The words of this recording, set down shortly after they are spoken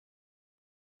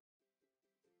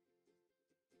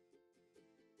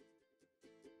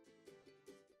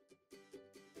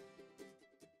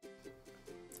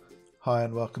Hi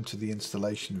and welcome to the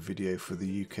installation video for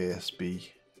the UKSB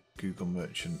Google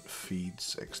Merchant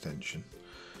Feeds extension.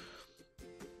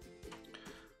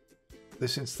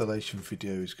 This installation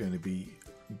video is going to be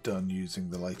done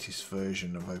using the latest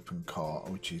version of OpenCart,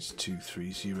 which is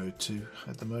 2.3.02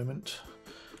 at the moment.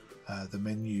 The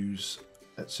menus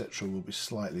etc. will be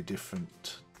slightly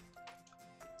different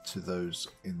to those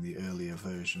in the earlier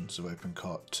versions of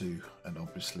OpenCart 2 and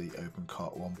obviously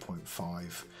OpenCart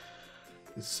 1.5.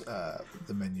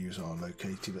 The menus are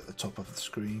located at the top of the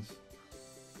screen.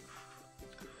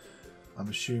 I'm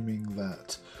assuming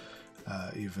that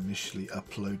you've initially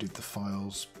uploaded the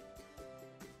files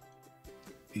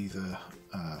either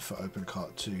for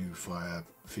OpenCart 2 via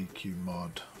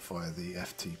VQMod via the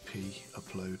FTP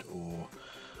upload or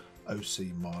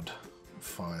OC mod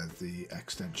via the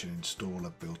extension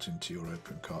installer built into your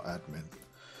OpenCart admin.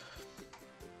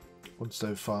 Once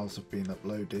those files have been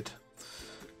uploaded,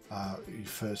 you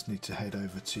first need to head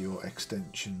over to your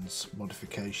extensions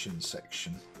modification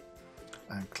section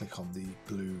and click on the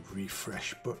blue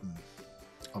refresh button.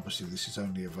 Obviously this is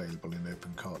only available in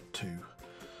OpenCart 2.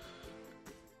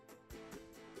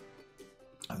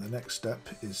 And the next step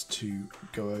is to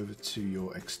go over to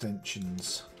your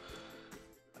extensions.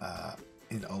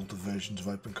 In older versions of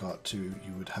OpenCart 2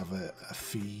 you would have a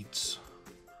feeds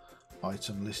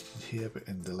item listed here, but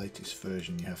in the latest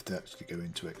version you have to actually go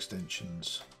into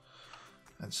extensions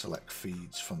and select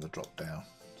feeds from the drop down.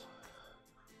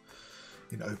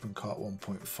 In OpenCart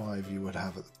 1.5 you would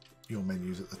have your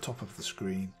menus at the top of the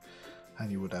screen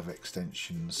and you would have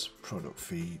extensions, product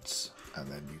feeds,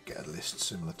 and then you get a list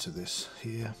similar to this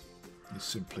here. You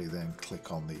simply then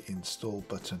click on the install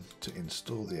button to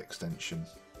install the extension,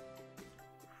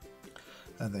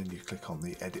 and then you click on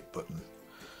the edit button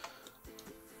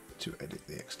to edit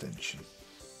the extension.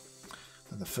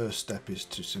 And the first step is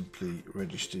to simply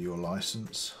register your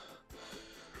license.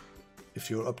 If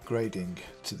you're upgrading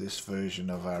to this version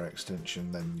of our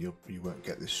extension, then you won't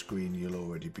get this screen, you'll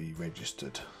already be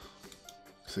registered.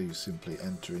 So you simply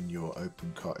enter in your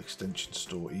OpenCart Extensions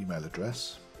Store email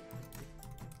address.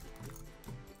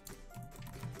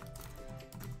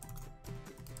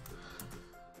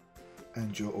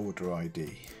 And your order ID.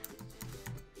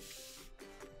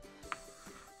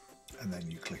 And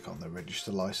then you click on the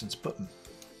register license button.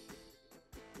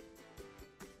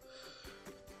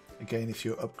 Again, if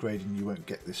you're upgrading you won't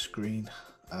get this screen,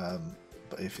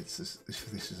 but if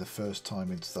this is a first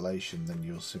time installation, then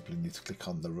you'll simply need to click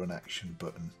on the run action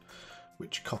button,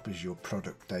 which copies your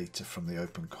product data from the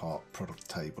OpenCart product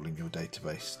table in your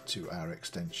database to our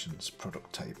extensions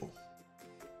product table.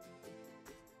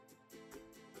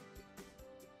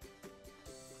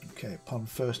 Okay, upon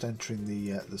first entering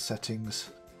the settings,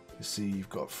 you see you've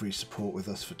got free support with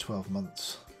us for 12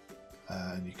 months.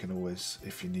 And you can always,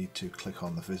 if you need to, click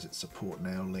on the Visit Support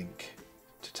Now link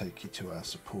to take you to our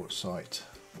support site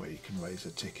where you can raise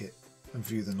a ticket and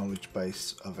view the knowledge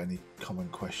base of any common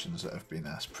questions that have been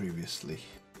asked previously.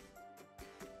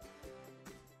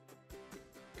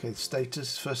 Okay, the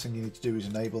status, first thing you need to do is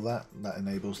enable that. That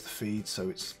enables the feed, so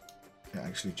it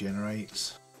actually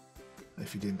generates.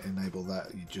 If you didn't enable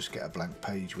that, you just get a blank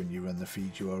page when you run the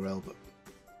feed URL, but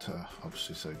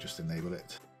obviously so just enable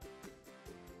it.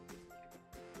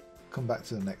 Come back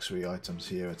to the next three items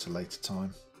here at a later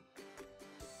time.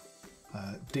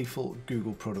 Default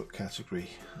Google product category.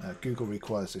 Google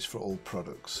requires this for all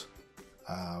products.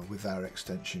 With our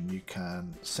extension you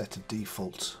can set a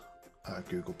default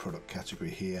Google product category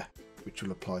here, which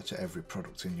will apply to every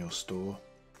product in your store.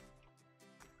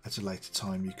 At a later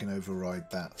time you can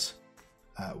override that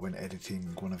when editing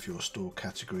one of your store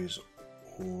categories,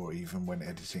 or even when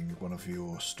editing one of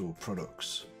your store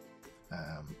products.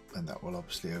 And that will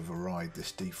obviously override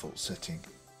this default setting.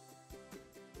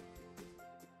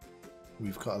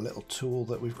 We've got a little tool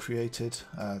that we've created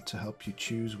to help you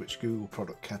choose which Google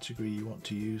product category you want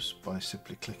to use by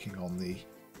simply clicking on the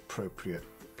appropriate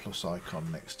plus icon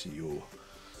next to your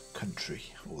country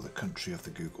or the country of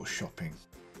the Google Shopping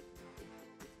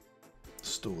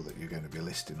store that you're going to be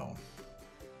listing on.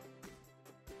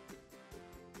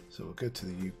 So we'll go to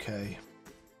the UK.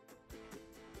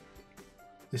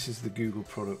 This is the Google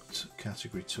product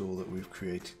category tool that we've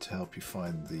created to help you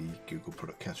find the Google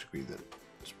product category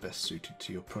that's best suited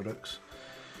to your products.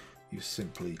 You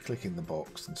simply click in the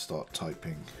box and start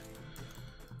typing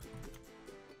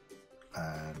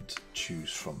and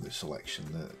choose from the selection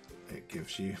that it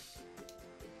gives you.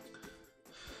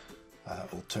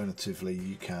 Alternatively,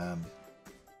 you can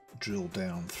drill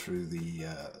down through the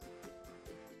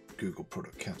Google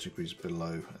product categories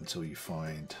below until you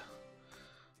find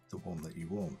the one that you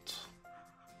want.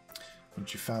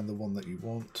 Once you've found the one that you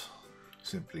want,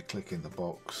 Simply click in the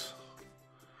box,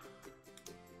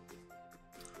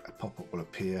 a pop-up will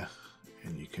appear,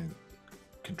 and you can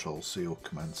Control C or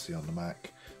Command C on the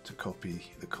Mac to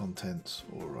copy the contents,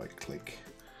 or right click.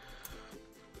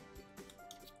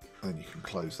 Then you can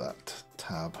close that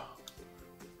tab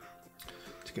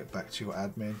to get back to your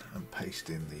admin and paste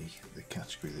in the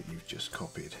category that you've just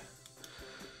copied.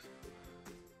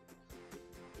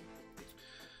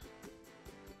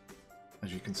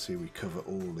 As you can see, we cover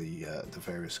all the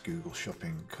various Google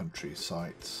Shopping country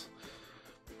sites.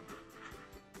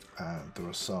 There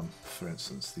are some, for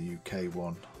instance the UK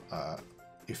one,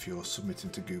 if you're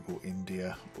submitting to Google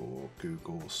India or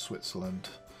Google Switzerland,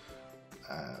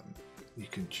 you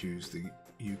can choose the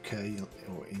UK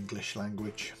or English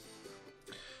language.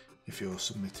 If you're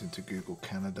submitting to Google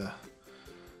Canada,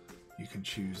 you can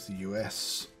choose the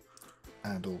US,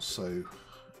 and also,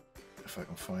 if I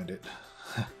can find it,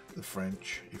 the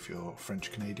French, if you're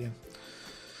French Canadian.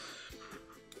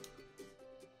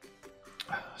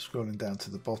 Scrolling down to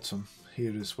the bottom,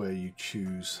 here is where you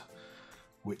choose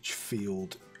which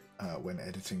field when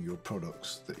editing your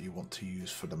products that you want to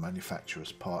use for the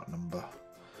manufacturer's part number,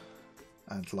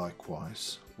 and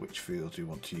likewise which field you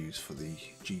want to use for the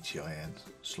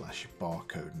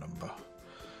GTIN/barcode number.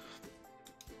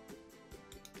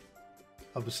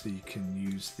 Obviously you can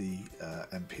use the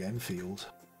MPN field,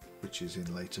 which is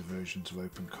in later versions of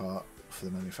OpenCart, for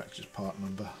the manufacturer's part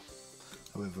number.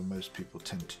 However, most people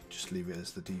tend to just leave it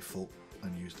as the default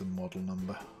and use the model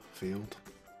number field.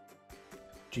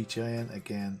 GTIN,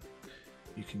 again,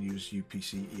 you can use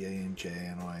UPC, EAN,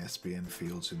 JAN or ISBN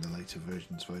fields in the later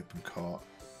versions of OpenCart.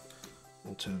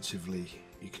 Alternatively,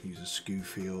 you can use a SKU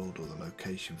field or the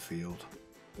location field,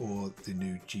 or the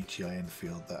new GTIN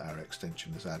field that our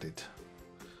extension has added,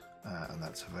 and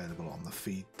that's available on the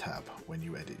Feed tab when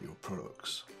you edit your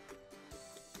products.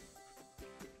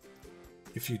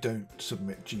 If you don't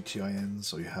submit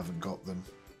GTINs, or you haven't got them,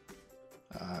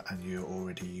 and you're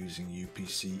already using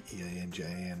UPC, EAN,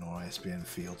 JAN or ISBN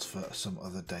fields for some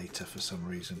other data for some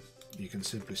reason, you can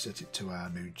simply set it to our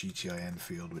new GTIN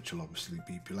field, which will obviously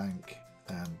be blank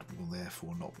and will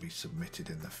therefore not be submitted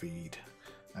in the feed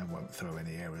and won't throw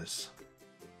any errors.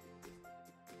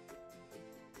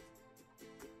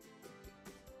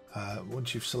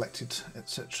 Once you've selected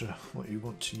etc. what you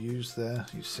want to use there,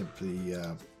 you simply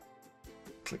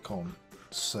click on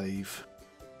Save.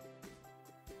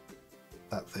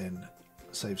 That then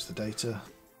saves the data.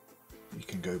 You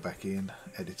can go back in,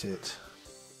 edit it.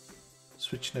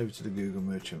 Switching over to the Google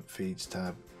Merchant Feeds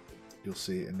tab, you'll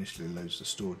see it initially loads the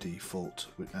store default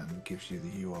and gives you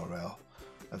the URL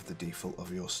of the default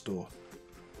of your store.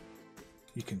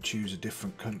 You can choose a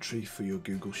different country for your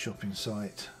Google Shopping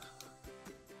site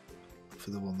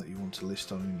for the one that you want to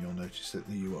list on, and you'll notice that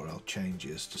the URL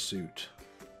changes to suit.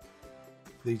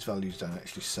 These values don't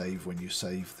actually save when you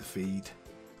save the feed.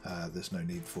 There's no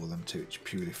need for them to. It's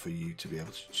purely for you to be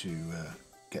able to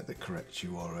get the correct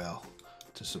URL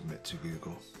to submit to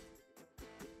Google.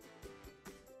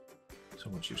 So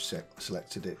once you've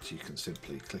selected it, you can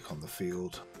simply click on the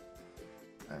field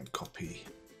and copy,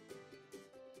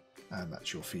 and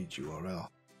that's your feed URL.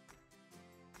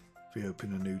 If we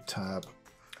open a new tab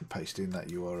and paste in that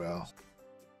URL,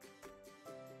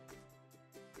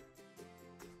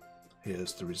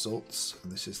 here's the results,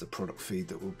 and this is the product feed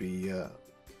that will be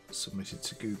submitted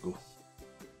to Google.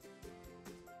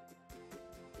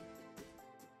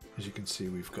 As you can see,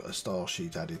 we've got a style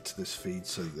sheet added to this feed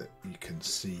so that you can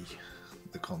see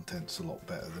the contents a lot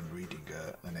better than reading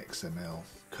an XML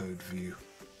code view,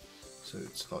 so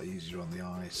it's a lot easier on the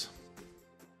eyes.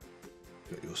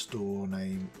 You've got your store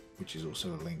name, which is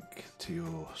also a link to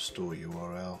your store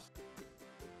URL.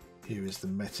 Here is the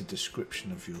meta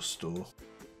description of your store,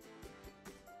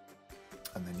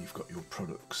 and then you've got your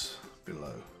products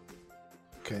below.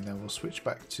 Okay, now we'll switch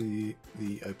back to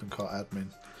the OpenCart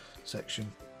admin section.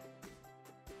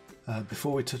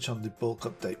 Before we touch on the bulk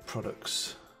update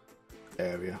products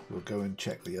area, we'll go and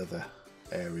check the other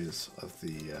areas of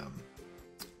the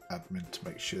admin to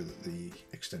make sure that the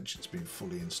extension's been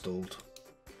fully installed.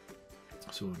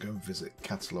 So we'll go and visit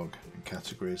Catalog and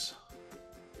Categories.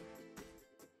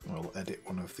 We'll edit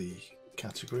one of the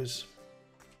categories.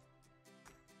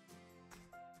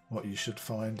 What you should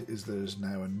find is there's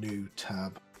now a new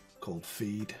tab called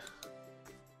Feed.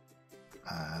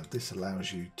 This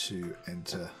allows you to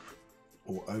enter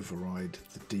or override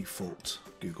the default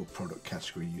Google product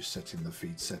category you set in the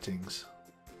feed settings.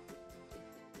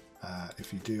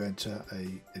 If you do enter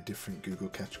a different Google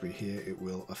category here, it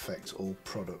will affect all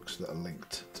products that are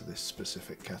linked to this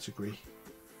specific category.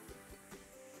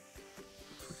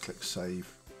 If we click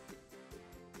Save,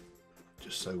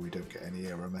 just so we don't get any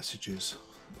error messages.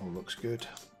 All looks good.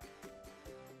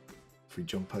 If we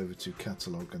jump over to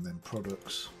Catalog and then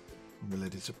Products, and we'll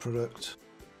edit a product,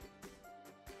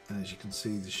 and as you can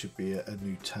see, there should be a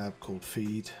new tab called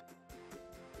Feed,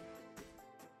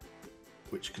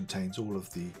 which contains all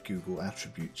of the Google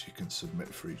attributes you can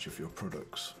submit for each of your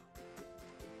products.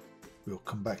 We'll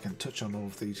come back and touch on all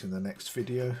of these in the next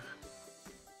video.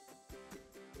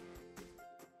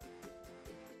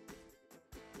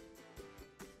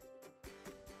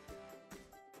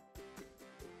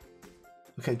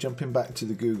 Okay, jumping back to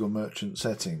the Google Merchant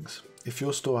settings. If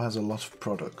your store has a lot of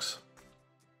products,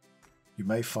 you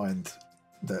may find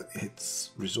that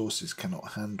its resources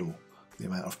cannot handle the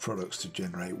amount of products to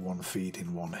generate one feed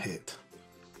in one hit,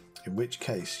 in which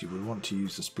case you will want to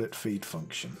use the split feed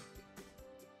function.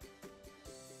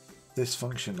 This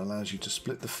function allows you to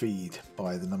split the feed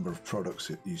by the number of products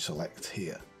that you select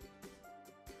here.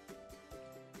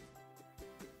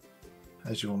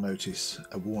 As you will notice,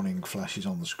 a warning flashes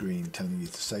on the screen telling you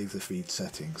to save the feed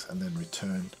settings and then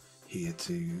return here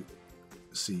to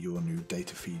see your new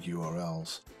data feed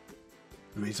URLs.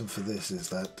 The reason for this is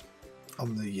that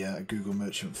on the Google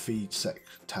Merchant Feed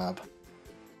tab,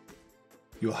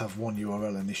 you'll have one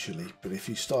URL initially, but if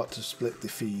you start to split the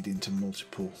feed into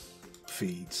multiple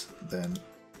feeds, then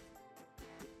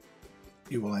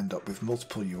you will end up with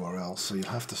multiple URLs, so you'll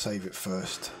have to save it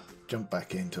first, jump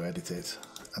back in to edit it,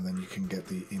 and then you can get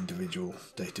the individual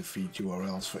data feed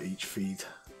URLs for each feed.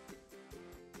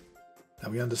 Now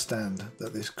we understand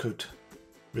that this could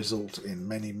result in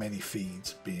many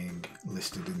feeds being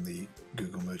listed in the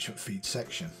Google Merchant Feed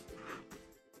section.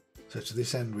 So to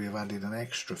this end we have added an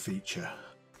extra feature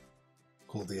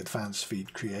called the Advanced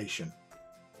Feed Creation.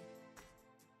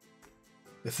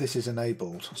 If this is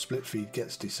enabled, split feed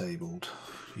gets disabled.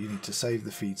 You need to save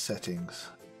the feed settings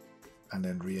and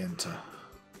then re-enter.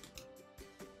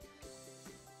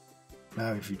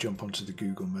 Now if you jump onto the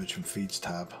Google Merchant Feeds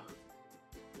tab,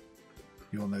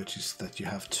 you'll notice that you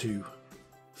have two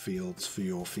fields for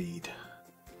your feed.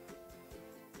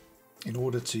 In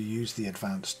order to use the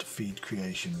advanced feed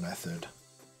creation method,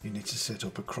 you need to set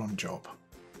up a cron job,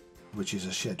 which is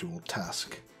a scheduled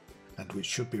task and which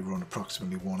should be run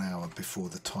approximately 1 hour before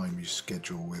the time you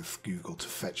schedule with Google to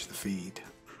fetch the feed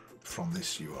from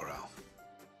this URL.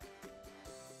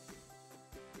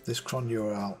 This cron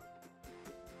URL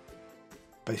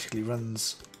basically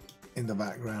runs in the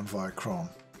background via cron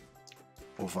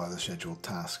or via the scheduled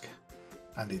task,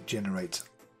 and it generates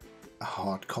a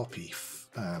hard copy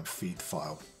feed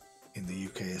file in the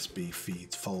UKSB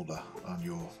feeds folder on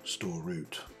your store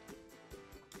root,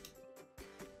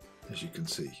 as you can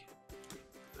see.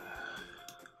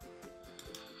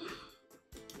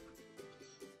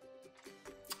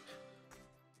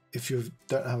 If you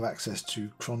don't have access to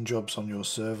cron jobs on your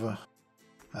server,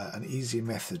 an easy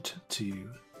method to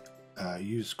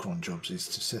use cron jobs is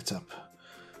to set up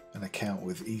an account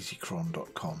with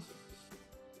easycron.com.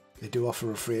 They do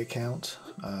offer a free account.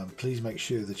 Please make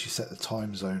sure that you set the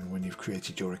time zone when you've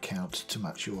created your account to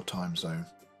match your time zone.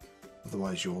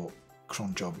 Otherwise your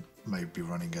cron job may be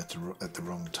running at the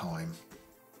wrong time,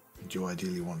 and you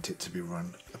ideally want it to be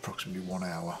run approximately 1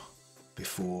 hour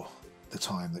before the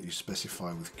time that you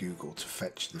specify with Google to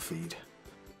fetch the feed.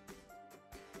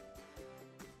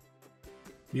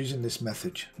 Using this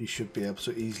method, you should be able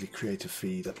to easily create a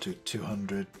feed up to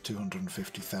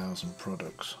 250,000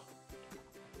 products.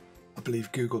 I believe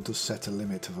Google does set a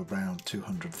limit of around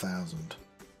 200,000,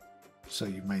 so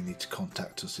you may need to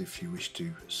contact us if you wish to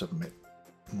submit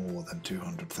more than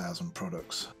 200,000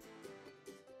 products.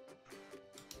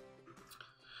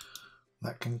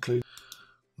 That concludes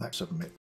that submit.